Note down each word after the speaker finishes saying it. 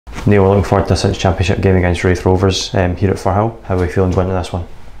Neil, we're looking forward to the Cinch Championship game against Raith Rovers here at Firhill. How are we feeling going into this one?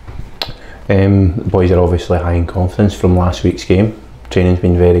 The boys are obviously high in confidence from last week's game. Training's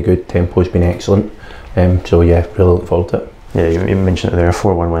been very good, tempo's been excellent. So yeah, really looking forward to it. Yeah, you mentioned it there,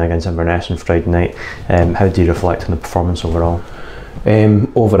 4-1 win against Inverness on Friday night. How do you reflect on the performance overall?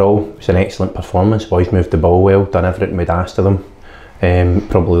 Overall, it's an excellent performance. Boys moved the ball well, done everything we'd asked of them.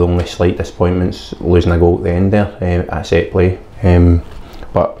 Probably the only slight disappointments, losing a goal at the end there at set play.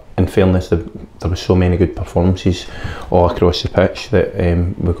 But in fairness, there were so many good performances all across the pitch that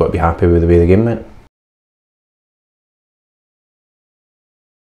we've got to be happy with the way the game went.